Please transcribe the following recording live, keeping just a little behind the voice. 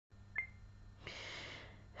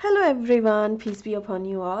Hello everyone, peace be upon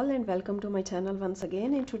you all and welcome to my channel once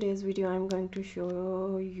again. In today's video I'm going to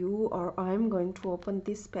show you, or I'm going to open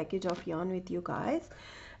this package of yarn with you guys.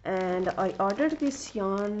 And I ordered this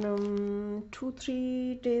yarn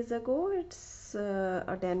 2-3 days ago. It's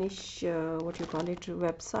a Danish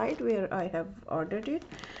website where I have ordered it.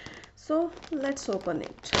 So let's open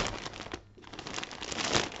it.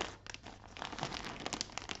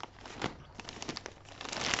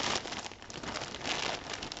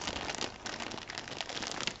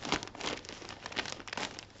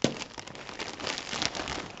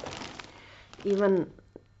 Even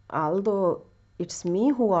although it's me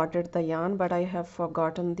who ordered the yarn, but I have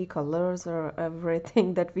forgotten the colors or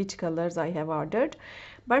everything, that which colors I have ordered,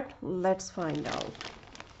 but let's find out.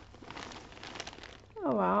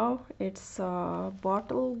 Oh wow, it's a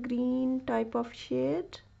bottle green type of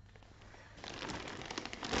shade,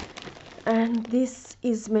 and this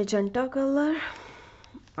is magenta color.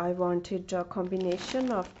 I wanted a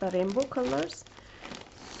combination of the rainbow colors,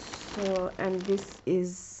 so, and this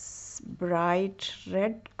is bright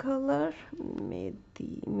red color.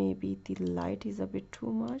 Maybe the light is a bit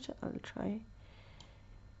too much. I'll try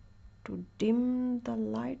to dim the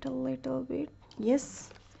light a little bit. Yes,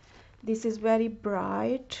 this is very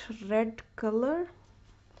bright red color.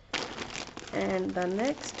 And the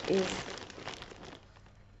next is,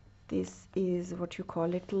 this is what you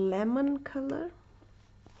call it, lemon color.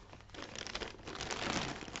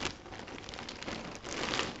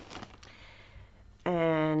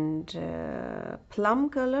 And plum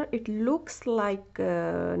color. It looks like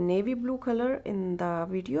navy blue color in the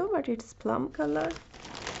video, but it's plum color.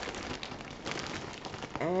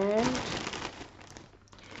 And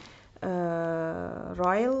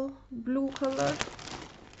royal blue color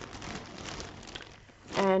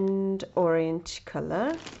and orange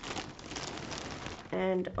color.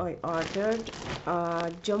 And I ordered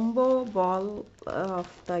a jumbo ball of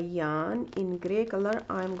the yarn in gray color.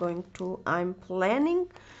 I'm planning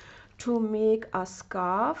to make a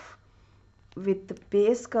scarf with the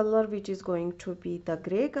base color, which is going to be the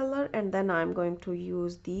gray color, and then I'm going to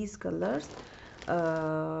use these colors.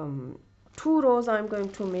 2 rows I'm going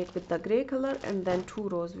to make with the gray color, and then 2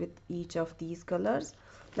 rows with each of these colors.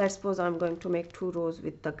 Let's suppose I'm going to make 2 rows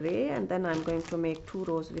with the gray, and then I'm going to make 2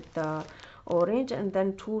 rows with the orange, and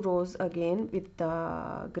then 2 rows again with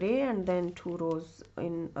the gray, and then 2 rows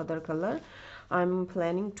in other color. I'm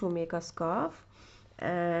planning to make a scarf,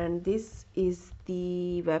 and this is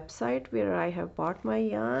the website where I have bought my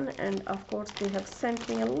yarn. And of course they have sent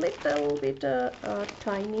me a little bit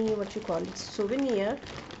tiny, souvenir.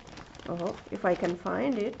 Oh, if I can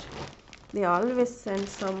find it. They always send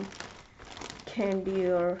some candy,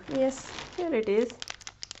 or yes, here it is.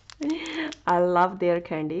 I love their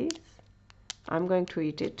candies. I'm going to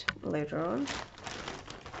eat it later on.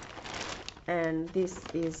 And this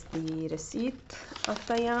is the receipt of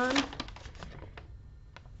the yarn.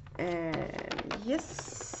 And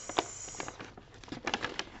yes,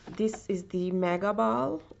 this is the mega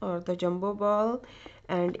ball or the jumbo ball,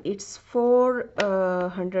 and it's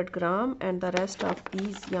 400 gram, and the rest of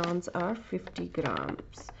these yarns are 50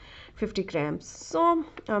 grams. So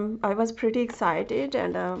I was pretty excited.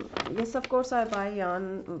 And yes, of course I buy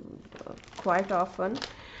yarn quite often,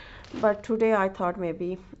 but today I thought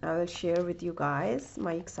maybe I will share with you guys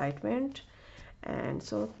my excitement. And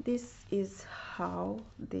so this is how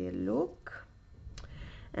they look,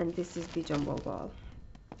 and this is the jumbo ball.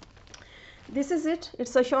 This is it.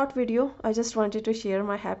 It's a short video. I just wanted to share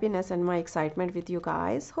my happiness and my excitement with you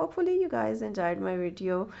guys. Hopefully you guys enjoyed my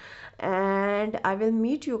video, and I will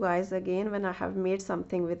meet you guys again when I have made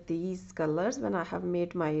something with these colors, when I have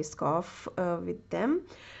made my scarf with them.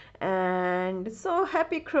 And so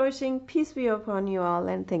happy crocheting, peace be upon you all,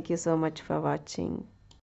 and thank you so much for watching.